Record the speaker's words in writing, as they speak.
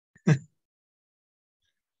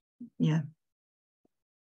yeah.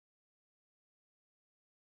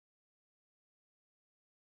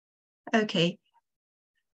 Okay,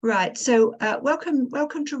 right. So welcome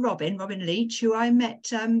to Robin Leech, who I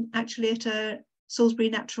met actually at a Salisbury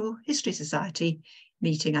Natural History Society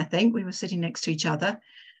meeting. I think we were sitting next to each other,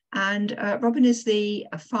 and Robin is the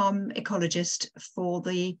farm ecologist for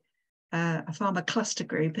the a farmer cluster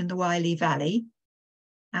group in the Wylye Valley,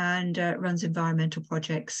 and runs environmental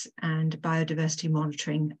projects and biodiversity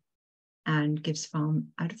monitoring, and gives farm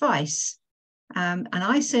advice. And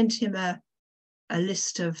I sent him a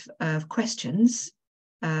list of questions,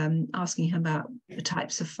 asking him about the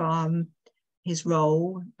types of farm, his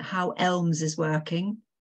role, how ELMs is working,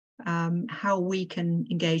 how we can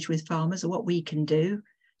engage with farmers, or what we can do,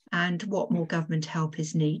 and what more government help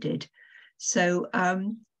is needed. So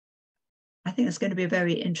I think it's going to be a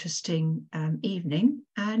very interesting evening.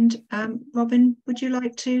 And Robin, would you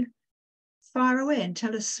like to fire away and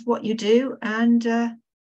tell us what you do and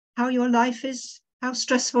how your life is, how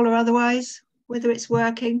stressful or otherwise, whether it's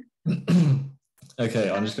working? Okay,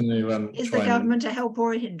 I'm just going to is the government a help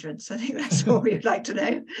or a hindrance? I think that's what we'd like to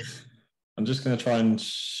know. I'm just going to try and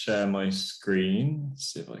share my screen,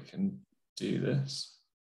 see if I can do this.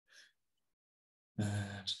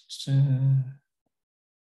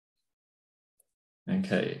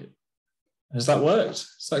 Okay, has that worked?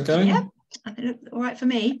 Is that going? Yeah, I think it's all right for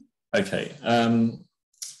me. Okay,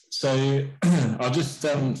 so I'll just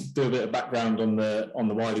do a bit of background on the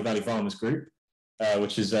Wylye Valley Farmers group,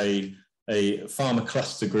 which is a farmer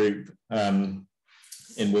cluster group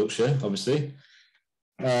in Wiltshire, obviously.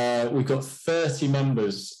 We've got 30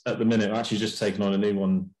 members at the minute. We've actually just taken on a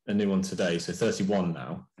new one today, so 31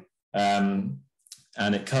 now.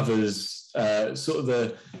 And it covers sort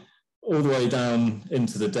of all the way down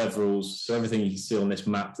into the Deverells, so everything you can see on this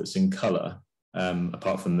map that's in colour,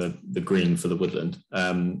 apart from the green for the woodland.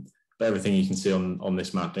 But everything you can see on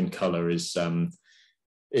this map in colour is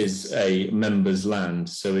a member's land.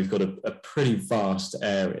 So we've got a pretty vast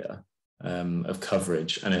area of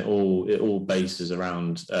coverage, and it all bases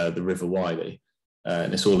around the River Wylye,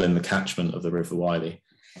 and it's all in the catchment of the River Wylye.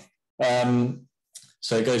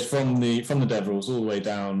 So it goes from the Deverells all the way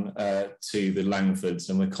down to the Langfords,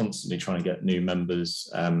 and we're constantly trying to get new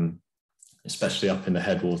members, especially up in the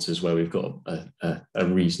headwaters where we've got a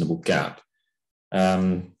reasonable gap.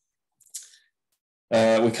 We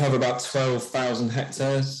cover about 12,000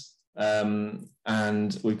 hectares,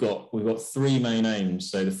 and we've got three main aims.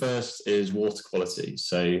 So the first is water quality.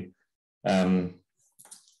 So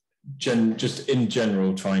just in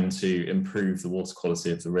general, trying to improve the water quality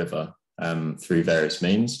of the river through various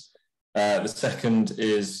means. The second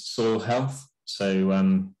is soil health.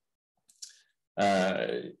 So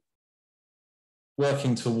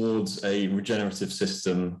working towards a regenerative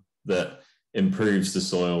system that improves the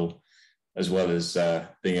soil, as well as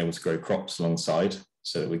being able to grow crops alongside,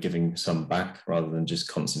 so that we're giving some back rather than just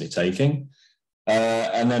constantly taking.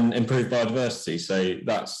 And then improve biodiversity. So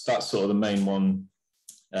that's sort of the main one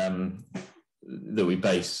that we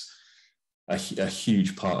base a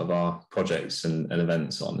huge part of our projects and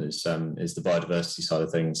events on, is the biodiversity side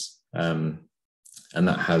of things. And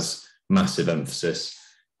that has massive emphasis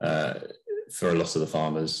for a lot of the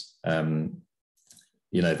farmers.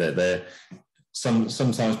 You know,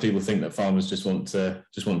 sometimes people think that farmers just want to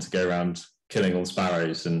go around killing all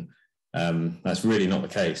sparrows, and that's really not the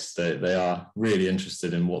case. They are really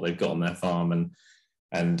interested in what they've got on their farm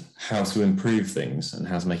and how to improve things and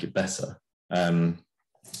how to make it better.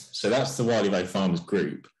 So that's the Wylye Valley Farmers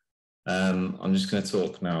group. I'm just going to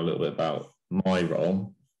talk now a little bit about my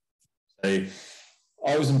role. So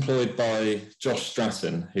I was employed by Josh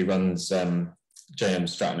Stratton, who runs JM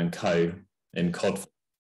Stratton & Co. in Codford.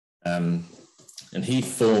 And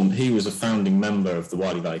he was a founding member of the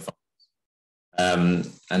Wylye Valley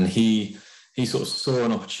Farmers. And he sort of saw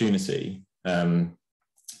an opportunity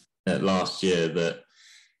last year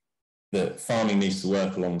that farming needs to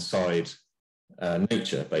work alongside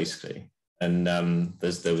nature, basically. And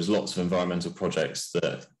there was lots of environmental projects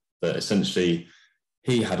that essentially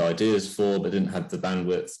he had ideas for, but didn't have the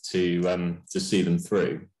bandwidth to see them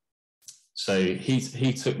through. So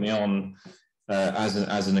he took me on as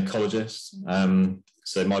an ecologist.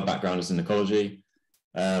 So my background is in ecology.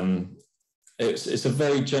 It's a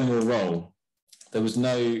very general role. There was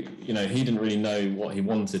no, he didn't really know what he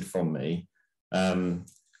wanted from me.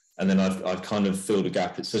 And then I've kind of filled a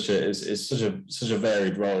gap. It's such a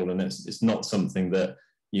varied role, and it's not something that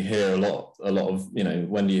you hear a lot of.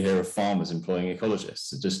 When do you hear of farmers employing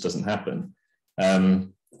ecologists? It just doesn't happen.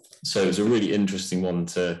 So it was a really interesting one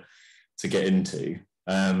to get into.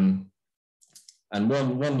 And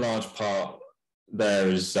one large part there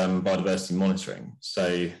is biodiversity monitoring.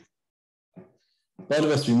 So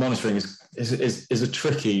biodiversity monitoring is a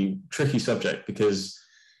tricky subject, because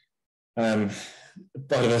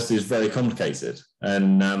biodiversity is very complicated,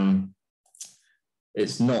 and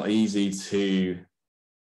it's not easy to,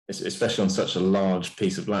 especially on such a large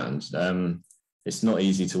piece of land, it's not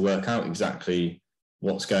easy to work out exactly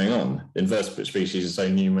what's going on. Invertebrate species are so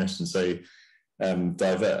numerous and so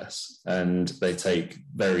diverse, and they take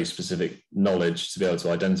very specific knowledge to be able to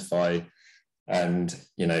identify, and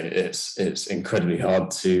it's incredibly hard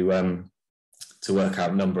to work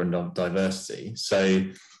out number and diversity. So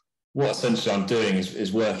what essentially I'm doing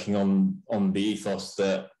is working on the ethos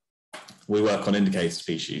that we work on indicator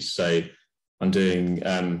species. So I'm doing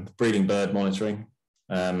breeding bird monitoring.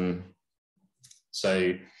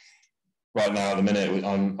 So right now, at the minute,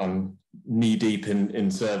 I'm knee deep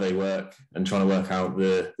in survey work and trying to work out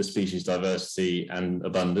the species diversity and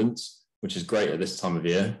abundance, which is great at this time of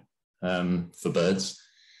year for birds,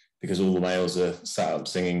 because all the males are sat up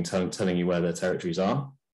singing, telling you where their territories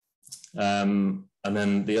are. And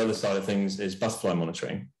then the other side of things is butterfly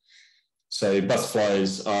monitoring. So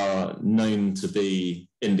butterflies are known to be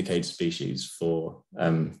indicator species for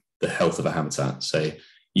the health of a habitat. So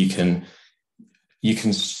you can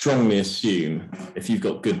strongly assume, if you've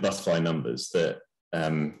got good butterfly numbers, that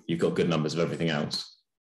you've got good numbers of everything else.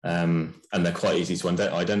 And they're quite easy to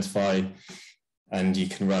identify, and you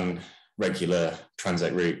can run regular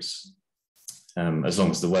transect routes as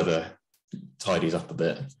long as the weather tidies up a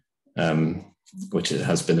bit, which it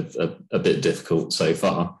has been a bit difficult so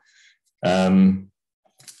far. And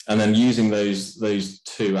then using those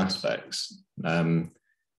two aspects,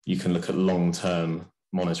 you can look at long-term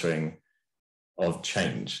monitoring of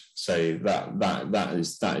change. So that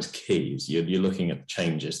is key. You're looking at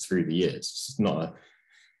changes through the years.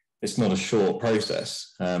 It's not a short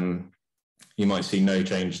process. You might see no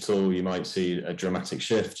change at all. You might see a dramatic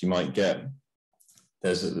shift.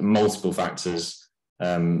 There's multiple factors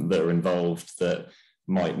that are involved that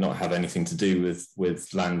might not have anything to do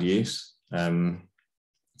with land use. And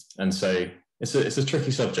so it's a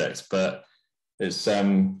tricky subject, but this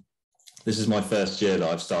is my first year that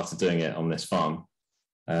I've started doing it on this farm,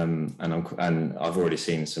 and I've already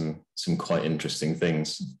seen some quite interesting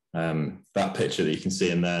things. That picture that you can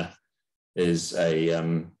see in there is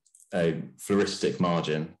a floristic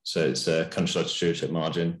margin, so it's a countryside stewardship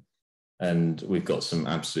margin, and we've got some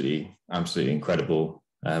absolutely incredible,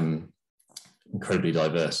 incredibly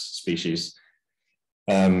diverse species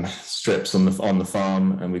strips on the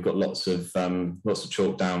farm, and we've got lots of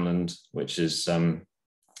chalk downland, which is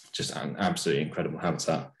just an absolutely incredible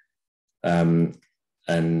habitat, and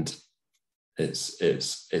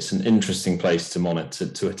it's an interesting place to monitor,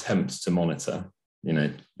 to attempt to monitor.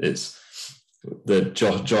 It's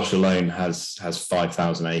Josh alone has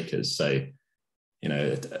 5,000 acres, so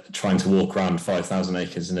trying to walk around 5,000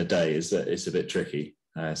 acres in a day is a bit tricky.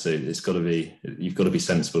 So you've got to be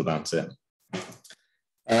sensible about it.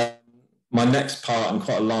 My next part, and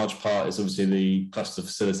quite a large part, is obviously the cluster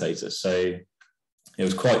facilitator. So it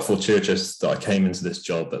was quite fortuitous that I came into this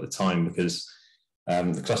job at the time, because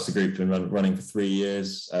the cluster group had been running for 3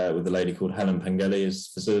 years with a lady called Helen Pengelly as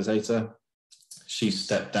facilitator. She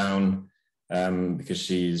stepped down because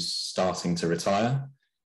she's starting to retire.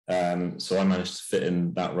 So I managed to fit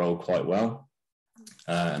in that role quite well.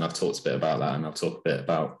 And I've talked a bit about that, and I'll talk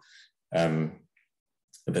a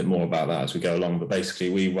bit more about that as we go along. But basically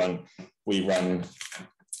we run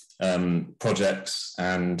projects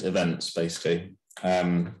and events, basically.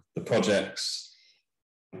 The projects,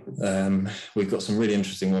 we've got some really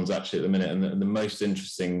interesting ones actually at the minute, and the most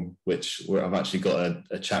interesting, which I've actually got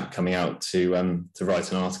a chap coming out to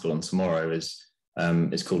write an article on tomorrow, is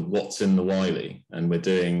called "What's in the Wylye," and we're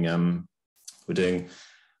doing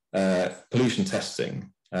pollution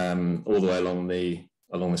testing all the way along the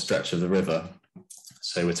stretch of the river.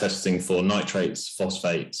 So we're testing for nitrates,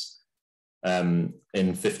 phosphates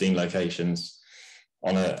in 15 locations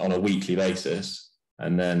on a weekly basis.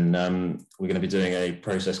 And then we're going to be doing a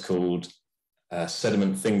process called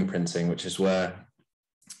sediment fingerprinting, which is where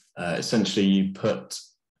essentially you put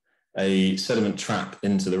a sediment trap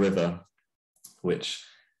into the river, which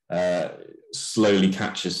slowly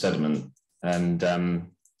catches sediment, and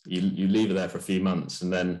you leave it there for a few months.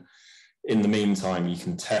 And then in the meantime, you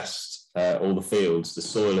can test all the fields, the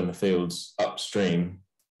soil in the fields upstream.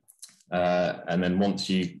 And then once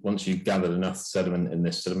you've gathered enough sediment in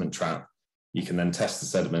this sediment trap, you can then test the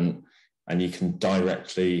sediment, and you can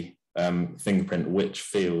directly fingerprint which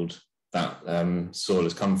field that soil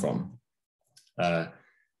has come from.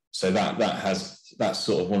 So that's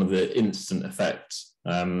sort of one of the instant effects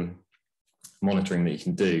monitoring that you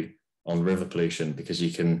can do on river pollution, because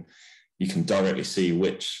you can directly see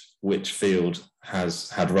which field has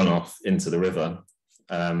had runoff into the river,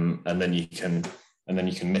 and then you can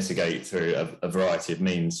mitigate through a variety of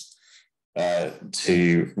means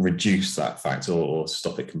to reduce that fact or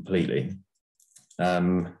stop it completely.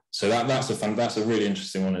 So that's a really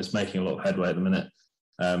interesting one. It's making a lot of headway at the minute,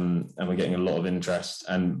 and we're getting a lot of interest.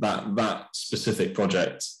 And that specific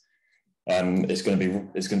project is going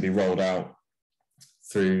to be rolled out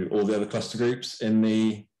through all the other cluster groups in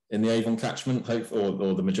the Avon catchment,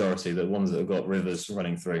 or the majority, the ones that have got rivers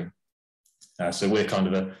running through. So we're kind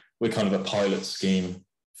of a pilot scheme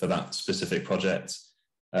for that specific project,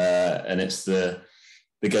 and it's the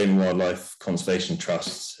Game and Wildlife Conservation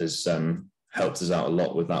Trust has helped us out a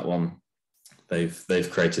lot with that one.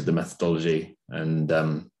 They've created the methodology and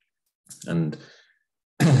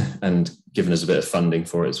given us a bit of funding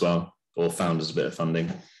for it as well, or found us a bit of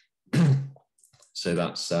funding. So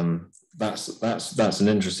that's an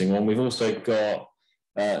interesting one. We've also got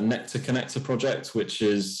Nectar Connector project, which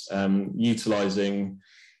is utilising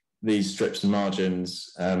these strips and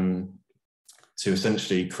margins to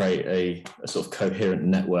essentially create a sort of coherent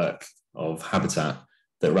network of habitat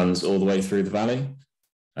that runs all the way through the valley.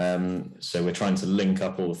 So we're trying to link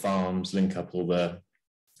up all the farms, link up all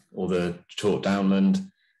the chalk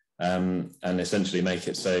downland, and essentially make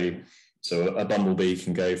it so a bumblebee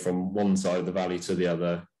can go from one side of the valley to the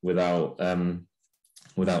other without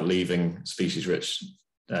leaving species-rich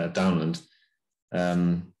downland.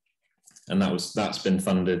 And that's been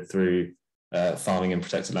funded through Farming in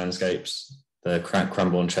Protected Landscapes. The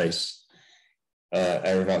Cranbourne Chase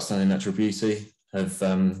Area of Outstanding Natural Beauty have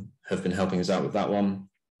been helping us out with that one,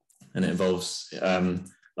 and it involves a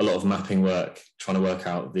lot of mapping work, trying to work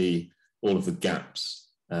out all of the gaps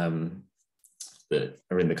that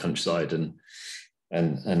are in the countryside and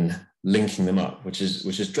linking them up, which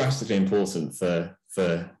is drastically important for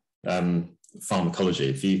farm ecology.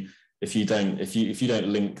 If you don't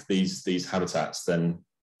link these habitats, then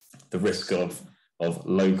the risk of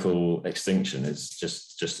local extinction is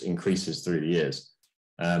just increases through the years.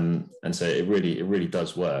 And so it really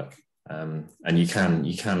does work, and you can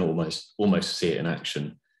almost see it in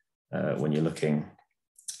action when you're looking.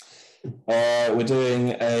 We're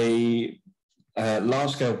doing a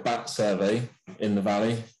large-scale bat survey in the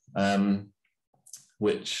valley,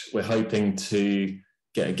 which we're hoping to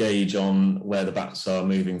get a gauge on where the bats are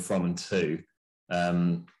moving from and to,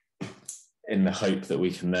 in the hope that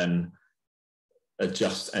we can then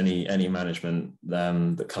adjust any management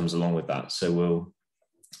that comes along with that. So we're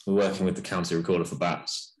working with the county recorder for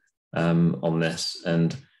bats on this,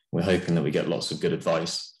 and we're hoping that we get lots of good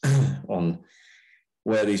advice on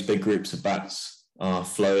where these big groups of bats are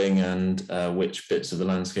flowing and which bits of the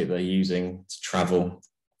landscape they're using to travel,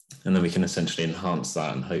 and then we can essentially enhance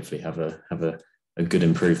that and hopefully have a good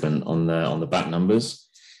improvement on the bat numbers.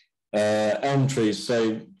 Elm trees.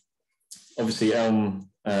 So obviously elm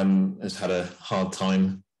has had a hard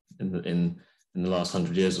time in the last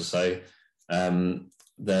 100 years or so.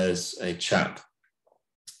 There's a chap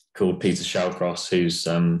called Peter Shallcross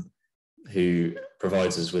who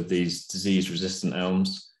provides us with these disease-resistant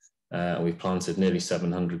elms. We've planted nearly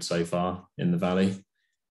 700 so far in the valley.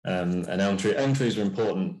 And elm trees are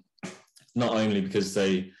important, not only because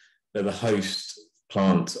they're the host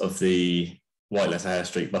plant of the white-letter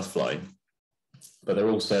hair-streaked butterfly, but they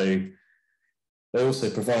also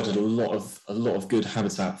provided a lot of good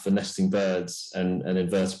habitat for nesting birds and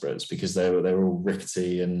invertebrates, because they were all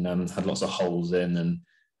rickety and had lots of holes in,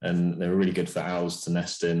 and they were really good for owls to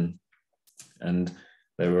nest in, and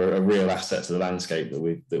they were a real asset to the landscape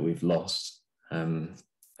that we've lost.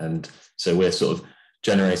 And so we're sort of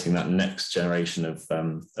generating that next generation of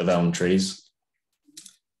elm trees.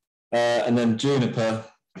 And then juniper.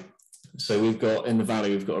 So we've got in the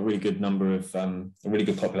valley, we've got a really good number of a really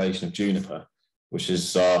good population of juniper, which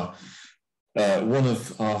is one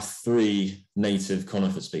of our 3 native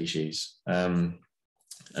conifer species. And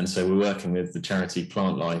so we're working with the charity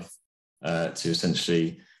Plant Life to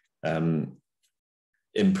essentially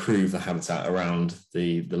improve the habitat around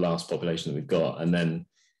the last population that we've got, and then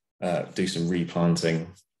do some replanting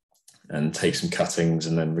and take some cuttings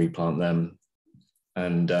and then replant them,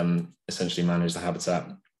 and essentially manage the habitat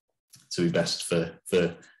to be best for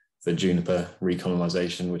juniper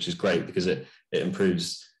recolonisation, which is great because it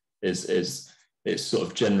improves its sort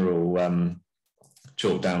of general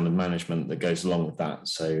chalk downland management that goes along with that.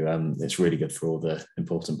 So it's really good for all the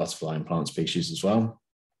important butterfly and plant species as well.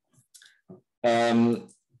 And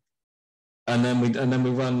then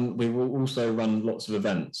we will also run lots of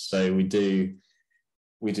events. So we do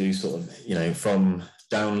sort of, from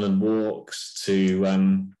downland walks to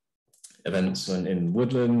events in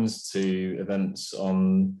woodlands, to events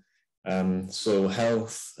on soil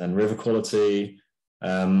health and river quality.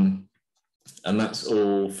 And that's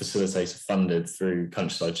all facilitator funded through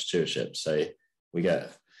countryside stewardship. So we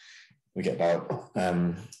get about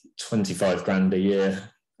 25 grand a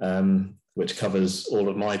year, which covers all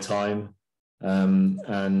of my time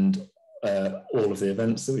and all of the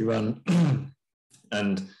events that we run,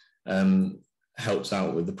 and helps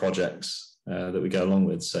out with the projects that we go along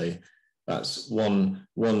with. So that's one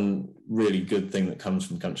really good thing that comes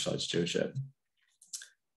from countryside stewardship.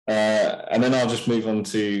 And then I'll just move on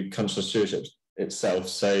to countryside stewardship itself.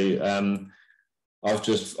 So I've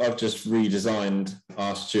just redesigned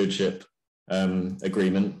our stewardship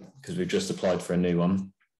agreement because we've just applied for a new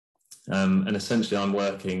one. And essentially I'm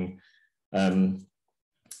working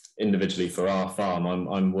individually for our farm.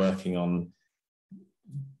 I'm working on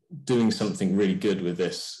doing something really good with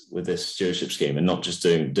this stewardship scheme, and not just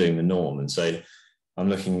doing the norm. And so I'm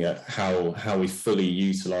looking at how we fully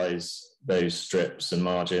utilize those strips and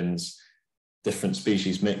margins, different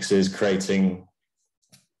species mixes, creating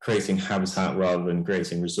habitat rather than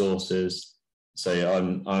creating resources. So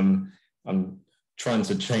I'm trying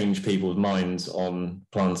to change people's minds on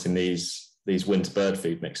planting these winter bird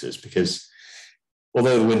food mixes, because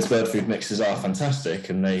although the winter bird food mixes are fantastic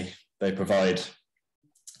and they provide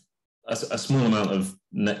a small amount of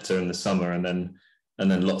nectar in the summer and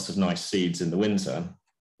then lots of nice seeds in the winter,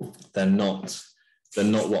 they're not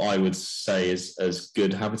what I would say is as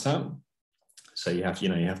good habitat. So you have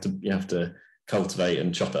to cultivate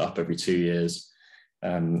and chop it up every 2 years.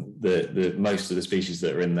 The most of the species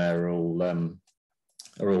that are in there are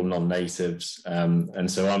all non-natives,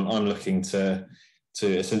 and so I'm looking to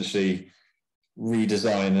essentially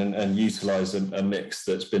redesign and utilize a mix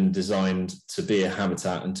that's been designed to be a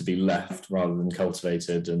habitat and to be left rather than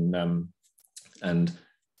cultivated, and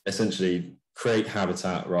essentially create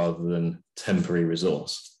habitat rather than temporary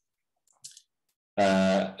resource.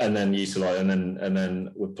 And then utilize, and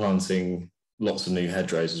then we're planting lots of new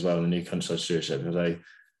hedgerows as well in the new countryside stewardship.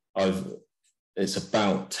 It's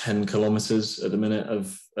about 10 kilometres at the minute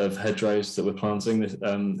of hedgerows that we're planting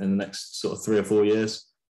in the next sort of 3 or 4 years.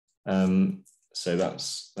 So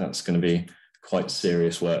that's going to be quite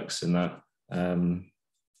serious works in that.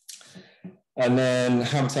 And then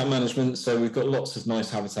habitat management. So we've got lots of nice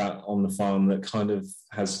habitat on the farm that kind of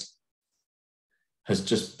has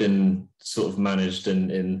just been sort of managed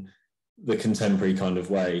in the contemporary kind of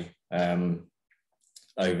way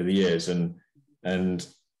over the years. And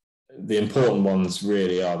the important ones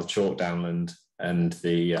really are the chalk downland and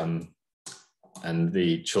the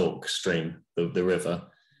chalk stream, the river.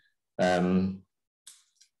 And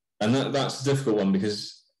that's a difficult one,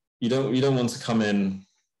 because you don't want to come in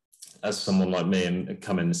as someone like me and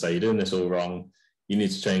come in and say, you're doing this all wrong, you need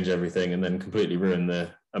to change everything, and then completely ruin the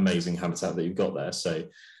amazing habitat that you've got there. So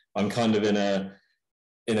I'm kind of in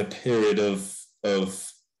a period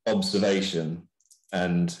of observation,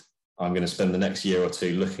 and I'm going to spend the next year or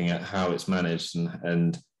two looking at how it's managed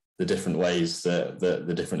and the different ways that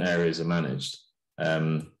the different areas are managed,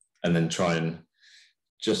 and then try and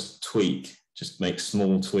just make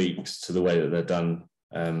small tweaks to the way that they're done,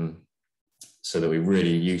 so that we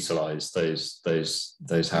really utilize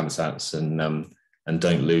those habitats and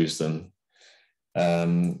don't lose them.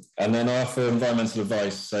 And then I offer environmental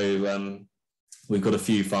advice. So we've got a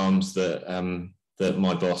few farms that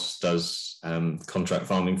my boss does contract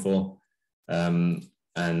farming for, and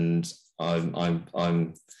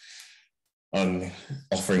I'm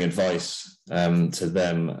offering advice to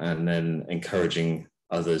them, and then encouraging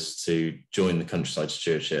others to join the countryside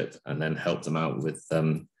stewardship and then help them out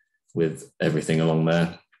with everything along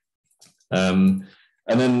there. And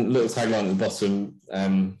then little tagline at the bottom: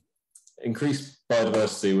 increase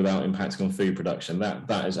biodiversity without impacting on food production.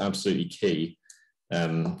 That is absolutely key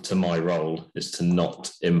to my role, is to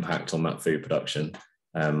not impact on that food production,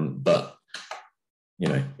 but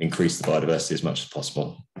increase the biodiversity as much as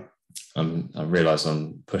possible. I realise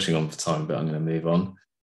I'm pushing on for time, but I'm going to move on.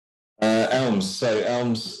 ELMs. So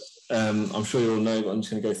ELMs, I'm sure you all know, but I'm just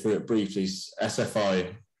going to go through it briefly.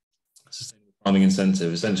 SFI, Sustainable Farming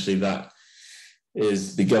Incentive. Essentially, that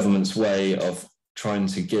is the government's way of trying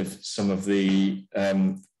to give some of the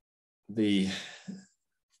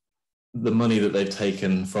money that they've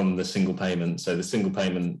taken from the single payment. So the single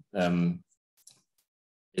payment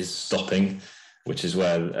is stopping, which is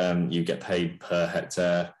where you get paid per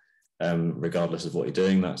hectare, regardless of what you're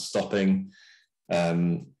doing. That's stopping,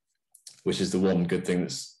 which is the one good thing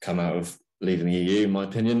that's come out of leaving the EU, in my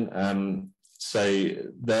opinion. So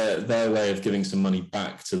their way of giving some money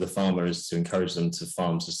back to the farmer is to encourage them to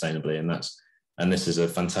farm sustainably, and this is a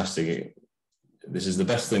fantastic. This is the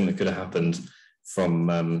best thing that could have happened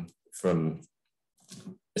from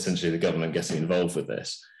essentially the government getting involved with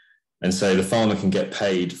this. And so the farmer can get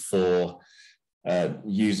paid for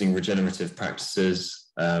using regenerative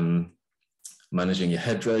practices, managing your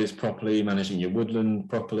hedgerows properly, managing your woodland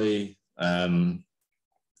properly.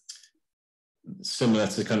 Similar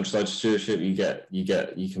to countryside stewardship, you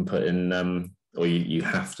can put in, or you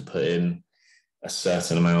have to put in a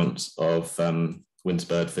certain amount of winter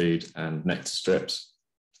bird food and nectar strips.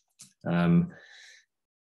 The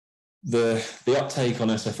uptake on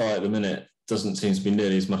SFI at the minute doesn't seem to be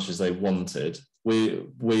nearly as much as they wanted.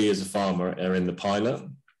 We as a farmer are in the pilot,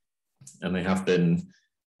 and they have been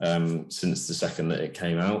since the second that it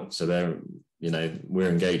came out. So we're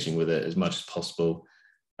engaging with it as much as possible,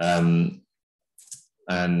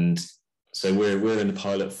 and so we're in the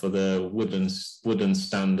pilot for the woodland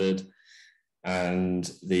standard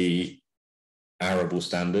and the arable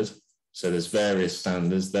standard. So there's various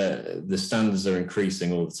standards there. The standards are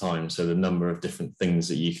increasing all the time. So the number of different things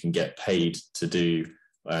that you can get paid to do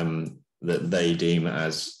that they deem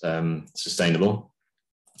as sustainable.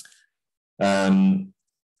 And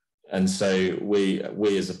so we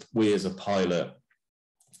as a pilot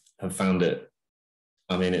have found it.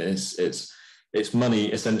 I mean, it's money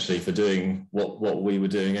essentially for doing what we were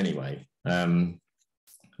doing anyway,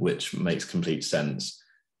 which makes complete sense.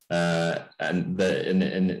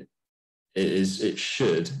 It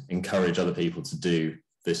should encourage other people to do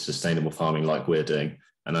this sustainable farming like we're doing,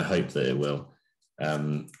 and I hope that it will.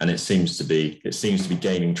 And it seems to be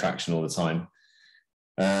gaining traction all the time.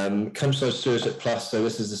 Countryside Stewardship Plus, so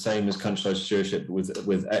this is the same as Countryside Stewardship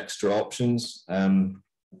with extra options, and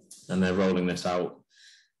they're rolling this out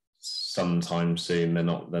sometime soon.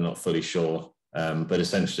 They're not fully sure, but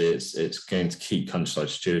essentially it's going to keep Countryside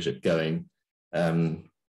Stewardship going,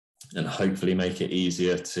 and hopefully make it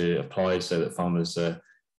easier to apply so that farmers are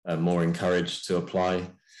more encouraged to apply,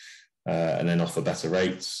 and then offer better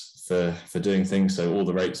rates for doing things. So all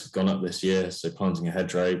the rates have gone up this year. So planting a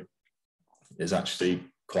hedgerow is actually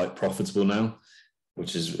quite profitable now,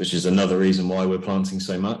 which is another reason why we're planting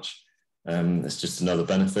so much. It's just another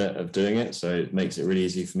benefit of doing it. So it makes it really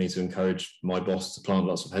easy for me to encourage my boss to plant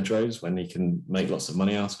lots of hedgerows when he can make lots of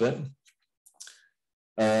money out of it.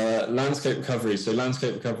 Landscape recovery. So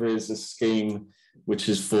landscape recovery is a scheme which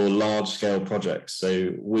is for large scale projects.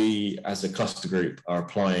 So we as a cluster group are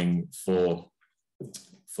applying for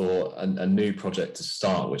a new project to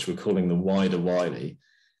start, which we're calling the Wider Wylye,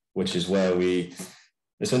 which is where we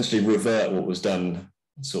essentially revert what was done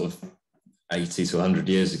sort of 80 to 100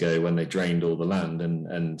 years ago when they drained all the land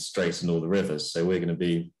and straightened all the rivers. So we're going to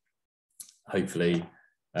be hopefully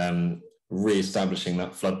re-establishing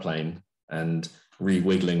that floodplain and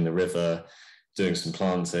re-wiggling the river, doing some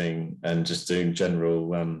planting and just doing general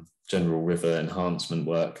river enhancement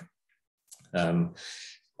work.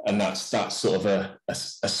 And that's sort of a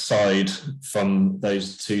aside from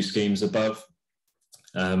those two schemes above.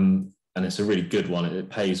 And it's a really good one. It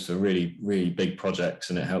pays for really, really big projects,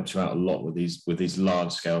 and it helps you out a lot with these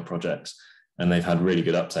large scale projects. And they've had really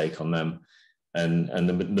good uptake on them. And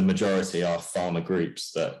the majority are farmer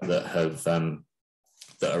groups that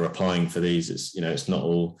are applying for these. It's not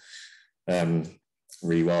all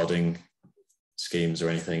rewilding schemes or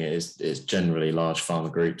anything. It's generally large farmer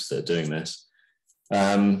groups that are doing this.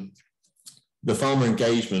 The farmer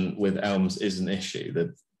engagement with ELMs is an issue.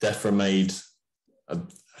 The DEFRA made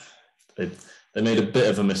they made a bit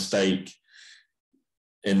of a mistake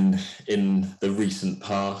in the recent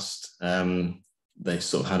past. They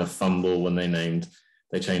sort of had a fumble when they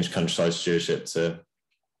changed countryside stewardship to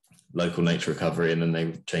local nature recovery, and then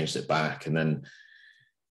they changed it back, and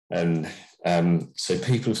so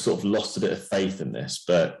people have sort of lost a bit of faith in this.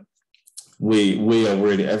 But we are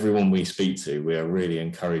really, everyone we speak to, we are really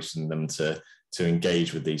encouraging them to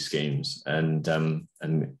engage with these schemes and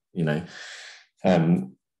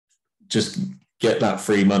just get that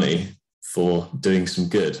free money for doing some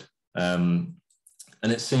good. And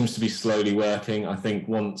it seems to be slowly working. I think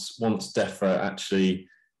once DEFRA actually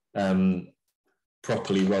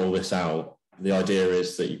properly roll this out, the idea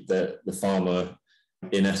is that the farmer,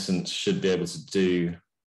 in essence, should be able to do,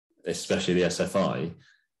 especially the SFI,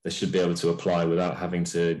 they should be able to apply without having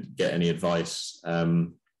to get any advice,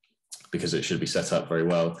 because it should be set up very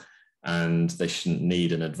well, and they shouldn't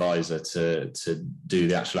need an advisor to do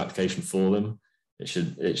the actual application for them.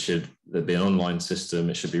 There'd be an online system.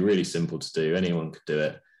 It should be really simple to do. Anyone could do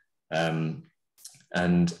it.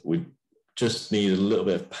 And we just need a little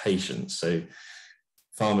bit of patience. So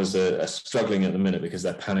farmers are struggling at the minute because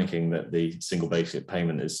they're panicking that the single basic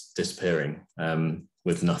payment is disappearing,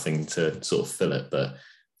 with nothing to sort of fill it. But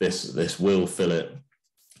this will fill it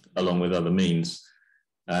along with other means.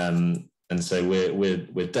 And so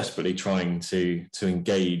we're desperately trying to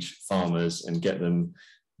engage farmers and get them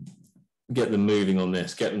moving on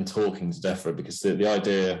this, get them talking to DEFRA, because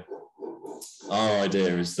our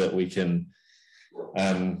idea is that we can,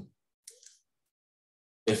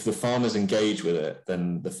 if the farmers engage with it,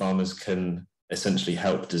 then the farmers can essentially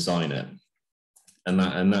help design it.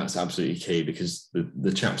 And that's absolutely key, because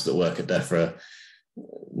the chaps that work at DEFRA,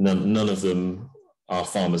 none of them are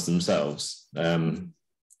farmers themselves,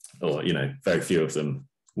 or very few of them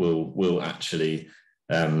will actually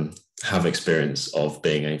have experience of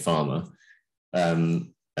being a farmer.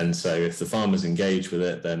 And so if the farmers engage with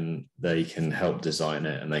it, then they can help design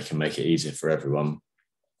it and they can make it easier for everyone.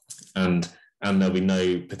 And there'll be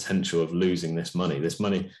no potential of losing this money. This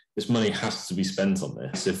money has to be spent on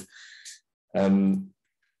this.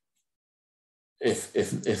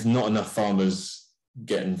 If not enough farmers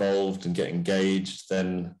get involved and get engaged,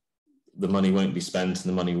 then the money won't be spent and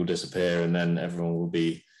the money will disappear, and then everyone will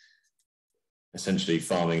be essentially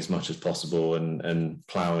farming as much as possible and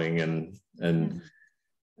ploughing and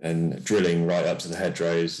drilling right up to the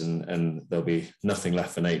hedgerows, and there'll be nothing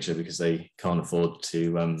left for nature because they can't afford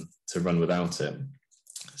to run without it.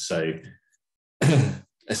 So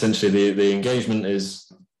essentially the engagement is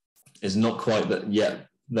not quite that yet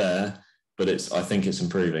there, but I think it's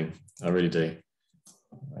improving. I really do.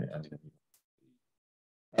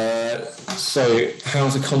 So how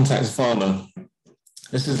to contact a farmer?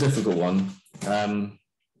 This is a difficult one.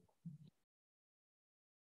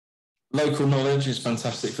 Local knowledge is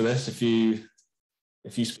fantastic for this. If you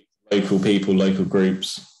speak to local people, local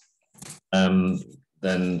groups,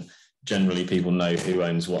 then generally people know who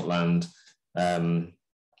owns what land, and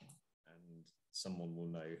someone will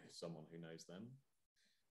know someone who knows them.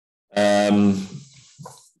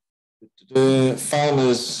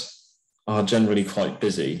 Farmers are generally quite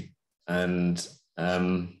busy, and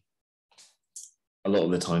a lot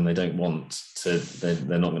of the time they don't want to,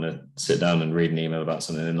 they're not going to sit down and read an email about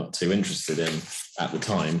something they're not too interested in at the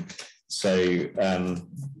time. So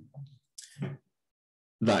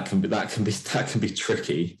that can be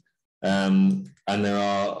tricky. And there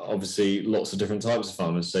are obviously lots of different types of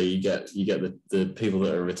farmers. So you get the people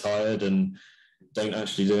that are retired and don't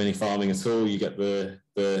actually do any farming at all. You get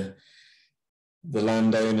the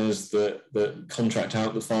landowners that contract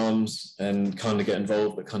out the farms and kind of get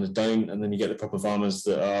involved but kind of don't, and then you get the proper farmers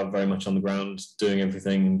that are very much on the ground doing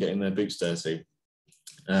everything and getting their boots dirty.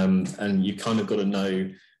 And you kind of got to know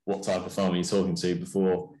what type of farmer you're talking to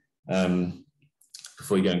before you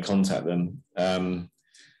go and contact them.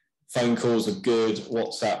 Phone calls are good,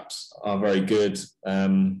 WhatsApps are very good,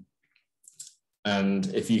 and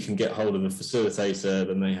if you can get hold of a facilitator,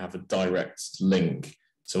 then they have a direct link.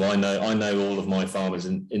 So I know all of my farmers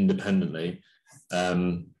independently,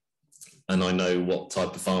 and I know what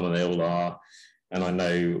type of farmer they all are, and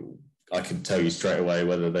I can tell you straight away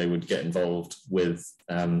whether they would get involved with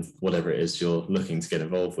whatever it is you're looking to get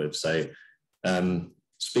involved with. So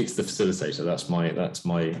speak to the facilitator. That's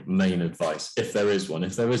my main advice, if there is one.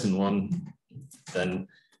 If there isn't one, then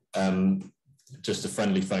just a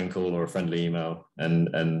friendly phone call or a friendly email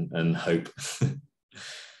and hope.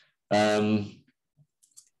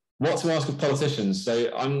 What to ask of politicians?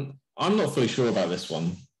 So I'm not fully sure about this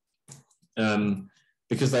one,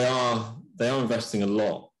 because they are investing a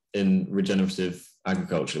lot in regenerative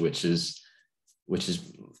agriculture, which is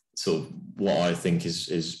sort of what I think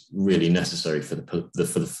is really necessary for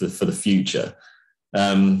the future,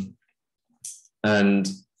 and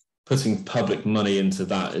putting public money into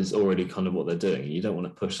that is already kind of what they're doing. You don't want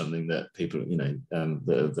to push something that people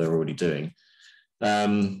that they're already doing.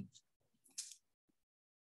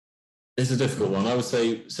 It's a difficult one. I would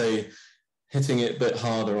say hitting it a bit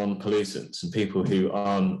harder on pollutants and people who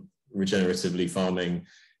aren't regeneratively farming,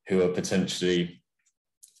 who are potentially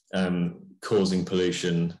causing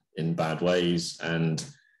pollution in bad ways, and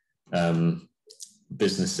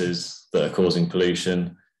businesses that are causing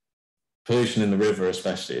pollution. Pollution in the river,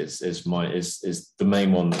 especially, is the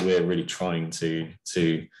main one that we're really trying to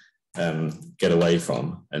get away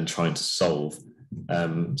from and trying to solve.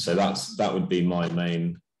 So that would be my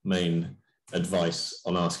main advice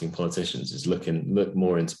on asking politicians, is look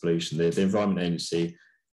more into pollution. The Environment Agency,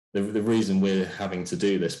 the reason we're having to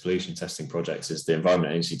do this pollution testing projects is the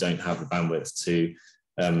Environment Agency don't have the bandwidth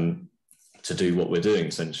to do what we're doing.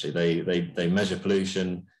 Essentially, they measure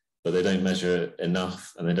pollution, but they don't measure it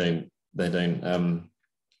enough, and they don't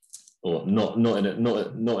or not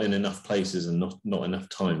in enough places and not enough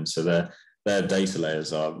time. So their data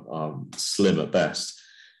layers are slim at best,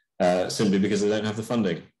 simply because they don't have the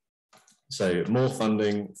funding. So more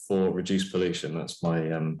funding for reduced pollution. That's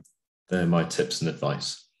they're my tips and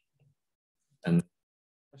advice. And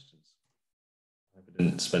questions? I hope I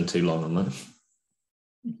didn't spend too long on that.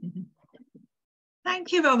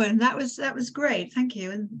 Thank you, Robin. That was great. Thank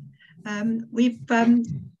you. And we've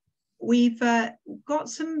got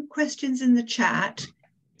some questions in the chat.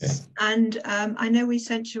 Okay. And I know we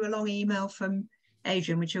sent you a long email from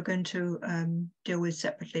Adrian, which you're going to deal with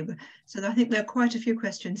separately. So I think there are quite a few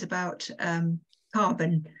questions about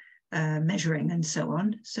carbon measuring and so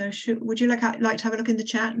on. So would you like to have a look in the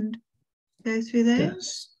chat and go through those?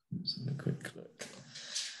 Yes. Let's have a quick look.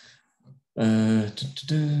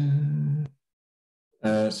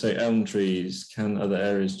 So elm trees, can other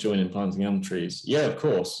areas join in planting elm trees? Yeah, of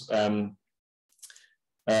course. So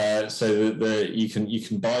you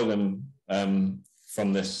can buy them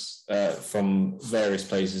from various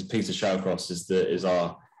places. Peter Shawcross is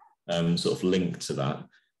our sort of link to that,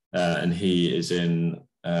 and he is in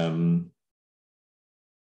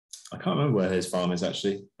I can't remember where his farm is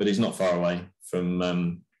actually, but he's not far away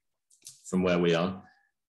from where we are.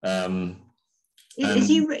 Is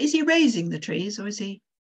he raising the trees, or is he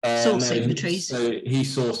sourcing the trees? So he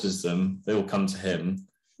sources them. They all come to him.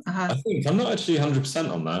 I think I'm not actually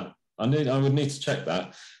 100% on that. I would need to check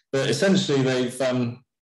that. But essentially,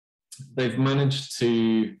 they've managed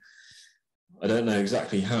to. I don't know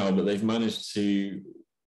exactly how, but they've managed to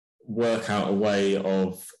work out a way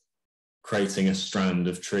of creating a strand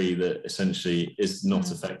of tree that essentially is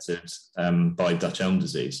not affected by Dutch elm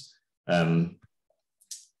disease.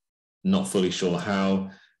 Not fully sure how,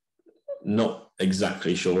 not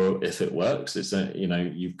exactly sure if it works. It's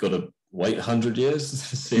you've got to wait 100 years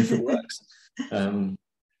to see if it works.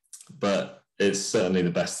 But it's certainly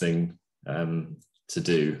the best thing to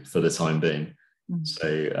do for the time being.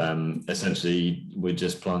 So essentially, we're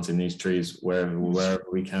just planting these trees wherever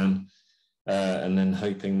we can, and then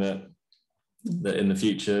hoping that in the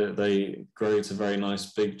future they grow to very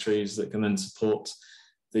nice big trees that can then support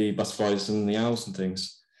the butterflies and the owls and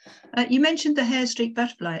things. You mentioned the hair streak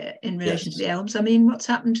butterfly in relation to the elms. I mean, what's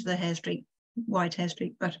happened to the white hair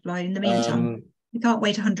streak butterfly in the meantime? You can't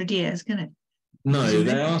wait 100 years, can it? No,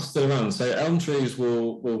 they are still around. So elm trees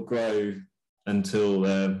will grow until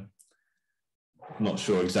they're not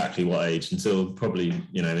sure exactly what age, until probably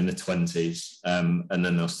in the 20s, and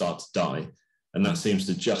then they'll start to die. And that seems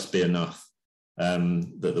to just be enough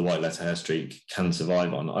that the white letter hair streak can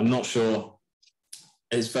survive on. I'm not sure.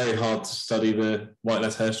 It's very hard to study the white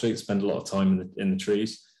letter hair streak, spend a lot of time in the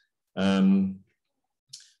trees. I'm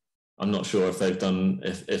not sure if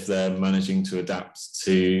if they're managing to adapt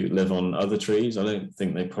to live on other trees. I don't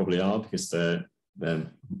think they probably are, because they're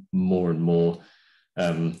more and more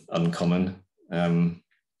uncommon.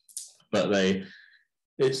 But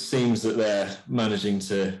it seems that they're managing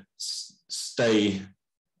to stay,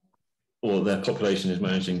 or their population is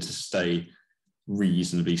managing to stay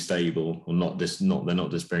reasonably stable, or they're not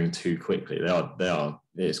disappearing too quickly.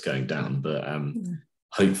 It's going down, but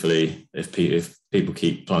hopefully if people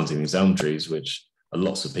keep planting these elm trees, which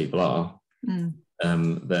lots of people are,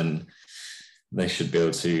 then they should be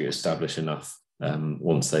able to establish enough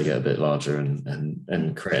once they get a bit larger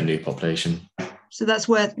and create a new population. So that's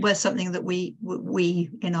worth something that we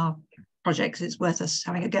in our projects, it's worth us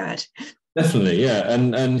having a go at. Definitely, yeah.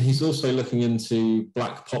 And he's also looking into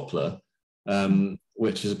black poplar,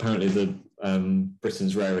 which is apparently the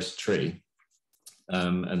Britain's rarest tree.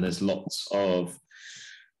 And there's lots of,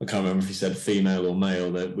 I can't remember if he said female or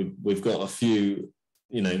male, that we've got a few,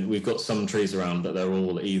 we've got some trees around, but they're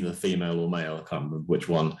all either female or male. I can't remember which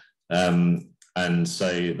one. And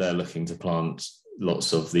so they're looking to plant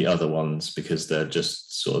lots of the other ones, because they're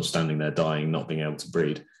just sort of standing there dying, not being able to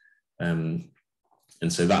breed. And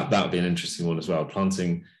so that would be an interesting one as well,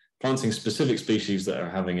 planting specific species that are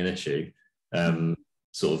having an issue,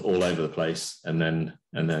 sort of all over the place, and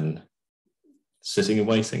then sitting and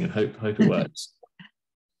waiting and hope it works.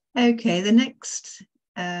 Okay, the next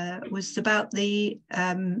was about the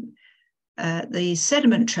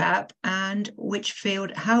sediment trap, and which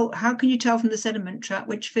field. How can you tell from the sediment trap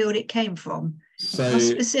which field it came from? So, how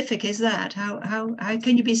specific is that? How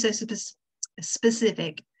can you be so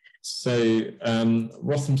specific? So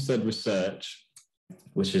Rothamsted Research,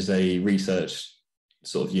 which is a research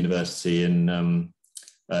sort of university in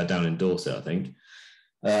down in Dorset, I think,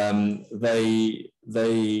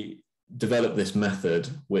 they developed this method,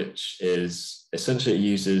 which is essentially it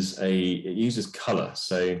uses colour.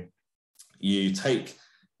 So you take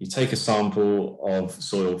you take a sample of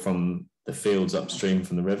soil from the fields upstream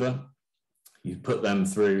from the river, you put them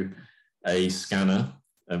through a scanner,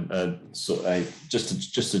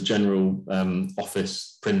 just a general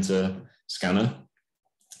office printer scanner,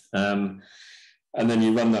 and then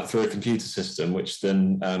you run that through a computer system, which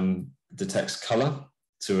then detects colour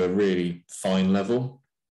to a really fine level,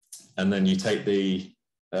 and then you take the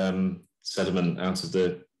sediment out of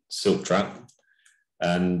the silt trap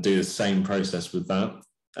and do the same process with that,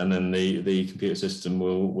 and then the computer system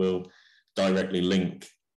will directly link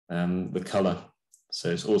the colour. So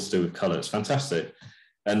it's all to do with colour. It's fantastic,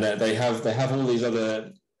 and they have all these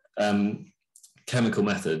other chemical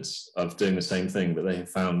methods of doing the same thing, but they have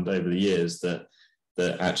found over the years that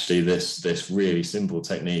actually this really simple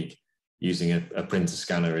technique using a printer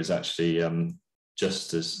scanner is actually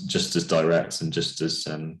just as direct and just as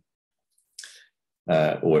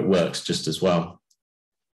or it works just as well.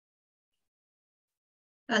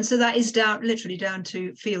 And so that is literally down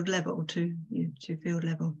to field level, to field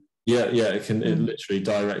level. Yeah, it can it literally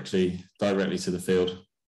directly to the field.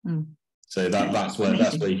 Mm. So that's where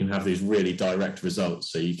you can have these really direct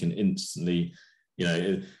results. So you can instantly,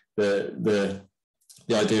 the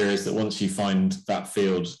idea is that once you find that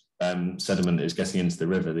field sediment is getting into the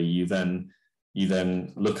river, that you then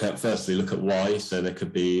look at why. So there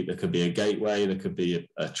could be a gateway, there could be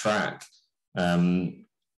a track, and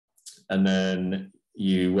then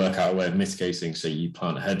you work out a way of mitigating. So you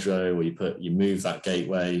plant a hedgerow, or you move that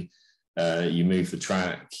gateway, you move the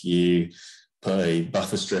track, you put a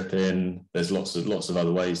buffer strip in. There's lots of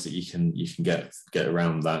other ways that you can get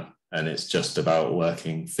around that, and it's just about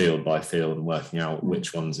working field by field and working out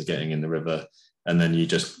which ones are getting in the river, and then you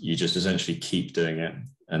just essentially keep doing it,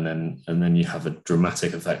 and then you have a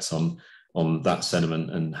dramatic effect on that sediment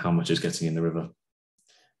and how much is getting in the river,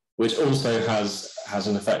 which also has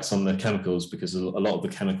an effect on the chemicals, because a lot of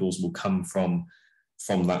the chemicals will come from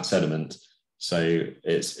that sediment. So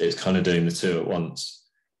it's kind of doing the two at once.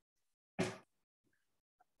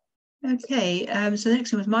 Okay, so the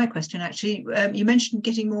next one was my question, actually. You mentioned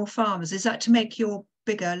getting more farmers. Is that to make your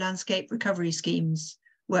bigger landscape recovery schemes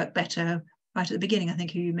work better? Right at the beginning, I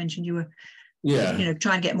think you mentioned you were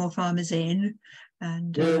trying to get more farmers in,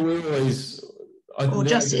 and we're always, or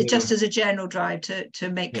just as a general drive to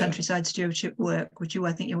make countryside stewardship work, which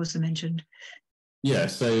I think you also mentioned. Yeah,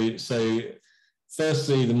 so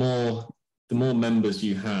firstly, the more members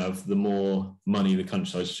you have, the more money the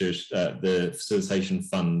countryside stewardship, the facilitation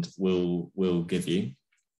fund will give you,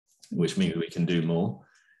 which means we can do more.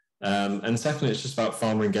 And secondly, it's just about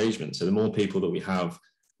farmer engagement. So the more people that we have,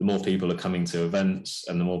 the more people are coming to events,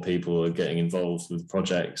 and the more people are getting involved with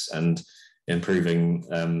projects and improving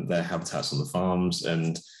their habitats on the farms,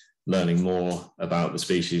 and learning more about the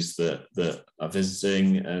species that are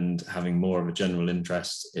visiting, and having more of a general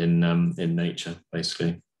interest in nature,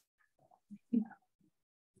 basically.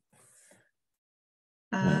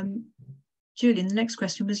 Julian, the next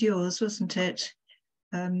question was yours, wasn't it?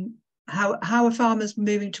 How are farmers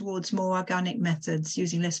moving towards more organic methods,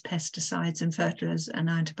 using less pesticides and fertilizers and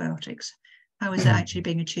antibiotics? How is that actually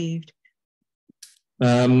being achieved?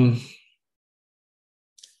 That's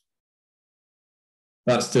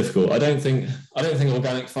difficult. I don't think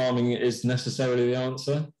organic farming is necessarily the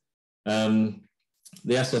answer. The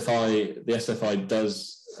SFI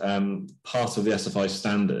does, part of the SFI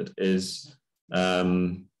standard is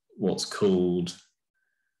what's called,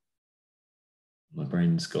 my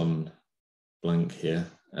brain's gone blank here.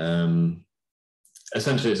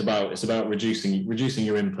 Essentially, it's about reducing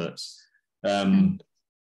your inputs, and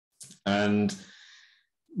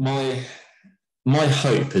my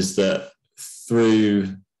hope is that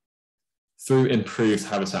through improved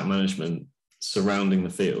habitat management surrounding the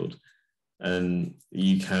field, and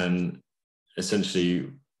you can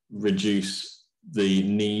essentially reduce the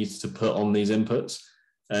need to put on these inputs.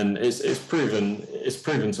 And it's proven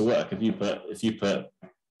to work. If you put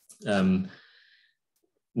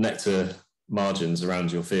nectar margins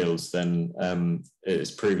around your fields, then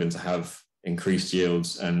it's proven to have increased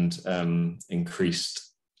yields and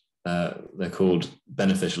increased, they're called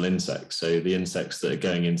beneficial insects. So the insects that are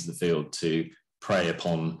going into the field to prey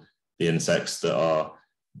upon the insects that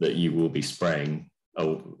you will be spraying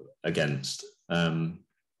against. And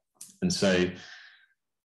so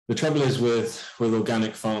the trouble is with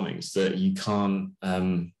organic farming is that you can't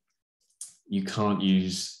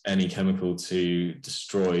use any chemical to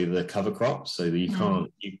destroy the cover crop, so that you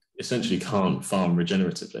essentially can't farm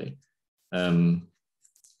regeneratively,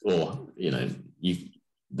 or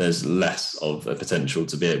there's less of a potential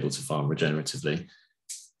to be able to farm regeneratively.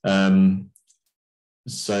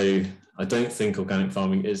 So I don't think organic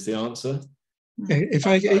farming is the answer. If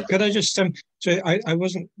I could, I just so I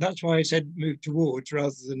wasn't. That's why I said move towards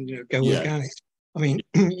rather than go organic. I mean,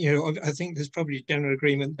 I think there's probably general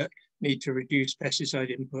agreement that need to reduce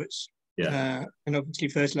pesticide inputs. Yeah. And obviously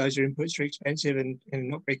fertilizer inputs are expensive and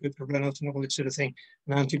not very good for runoff and all this sort of thing.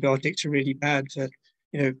 And antibiotics are really bad for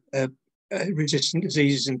resistant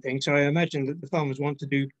diseases and things. So I imagine that the farmers want to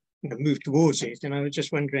do move towards it. And I was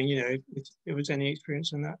just wondering, if there was any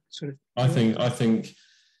experience on that sort of. I think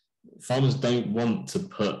farmers don't want to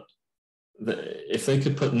put. If they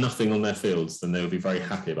could put nothing on their fields, then they would be very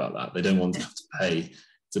happy about that. They don't want to have to pay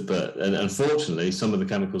to put. And unfortunately, some of the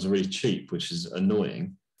chemicals are really cheap, which is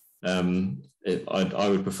annoying. I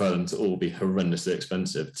would prefer them to all be horrendously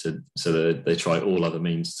expensive so that they try all other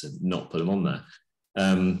means to not put them on there.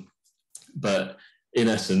 But in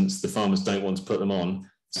essence, the farmers don't want to put them on.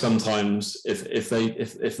 Sometimes if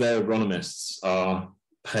their agronomists are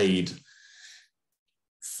paid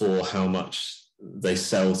for how much they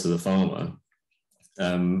sell to the farmer,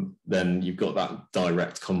 then you've got that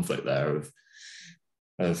direct conflict there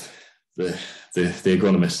of the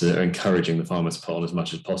agronomists that are encouraging the farmers to put on as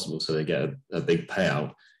much as possible so they get a big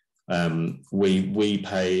payout. We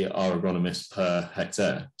pay our agronomists per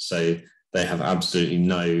hectare, so they have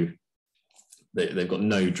absolutely they've got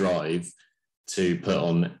no drive to put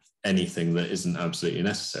on anything that isn't absolutely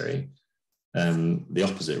necessary. The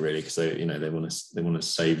opposite, really, because they want to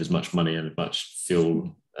save as much money and as much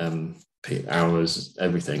fuel, hours,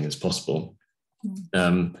 everything as possible.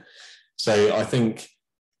 So I think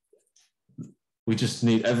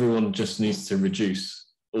everyone just needs to reduce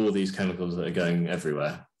all these chemicals that are going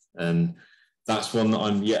everywhere, and that's one that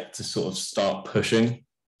I'm yet to sort of start pushing.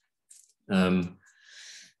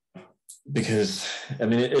 Because I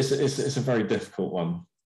mean it's a very difficult one,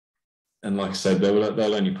 and like I said,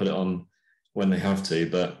 they'll only put it on when they have to,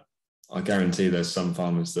 but I guarantee there's some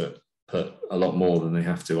farmers that put a lot more than they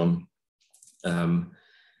have to on.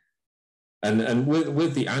 And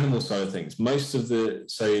with the animal side of things, so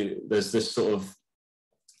there's this sort of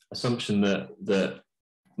assumption that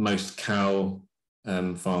most cow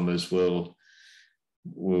farmers will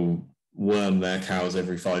worm their cows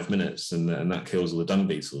every 5 minutes, and that kills all the dung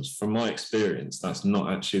beetles. From my experience, that's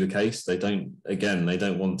not actually the case. They don't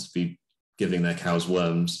want to be giving their cows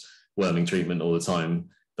worming treatment all the time.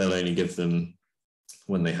 They'll only give them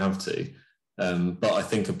when they have to. But I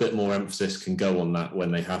think a bit more emphasis can go on that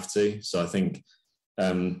when they have to. So I think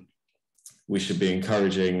we should be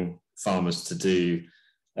encouraging farmers to do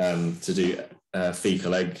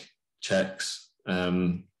fecal egg checks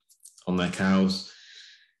on their cows,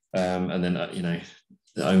 and then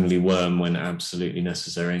only worm when absolutely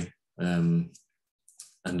necessary. And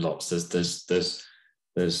lots. There's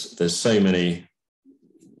so many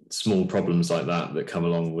small problems like that come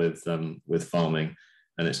along with farming,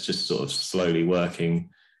 and it's just sort of slowly working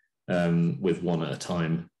with one at a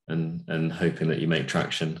time, and hoping that you make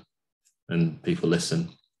traction and people listen.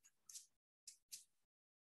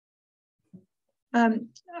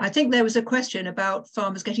 I think there was a question about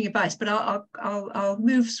farmers getting advice, but I'll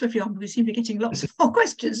move swiftly on. We seem to be getting lots of more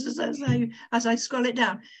questions as I scroll it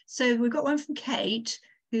down. So we've got one from Kate,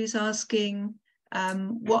 who's asking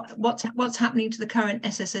what's happening to the current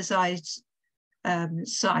SSSI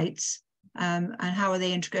sites, and how are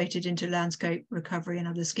they integrated into landscape recovery and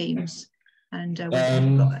other schemes? And we've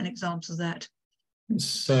got an example of that.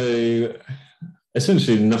 So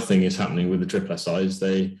essentially nothing is happening with the triple SIs.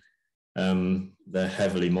 They're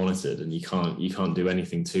heavily monitored, and you can't do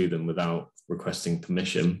anything to them without requesting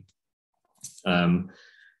permission. The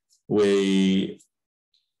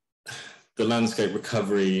landscape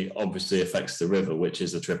recovery obviously affects the river, which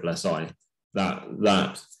is a triple SI.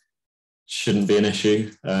 That shouldn't be an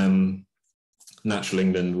issue. Natural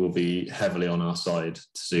England will be heavily on our side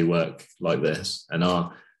to do work like this, and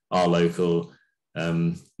our local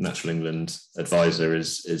Natural England advisor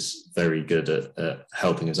is very good at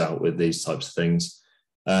helping us out with these types of things.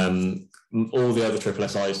 All the other triple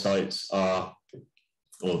SI sites or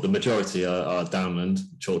the majority are downland,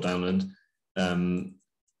 short downland, and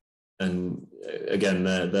again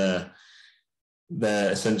they're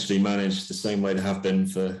essentially managed the same way they have been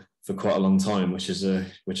for quite a long time, which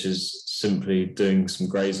is simply doing some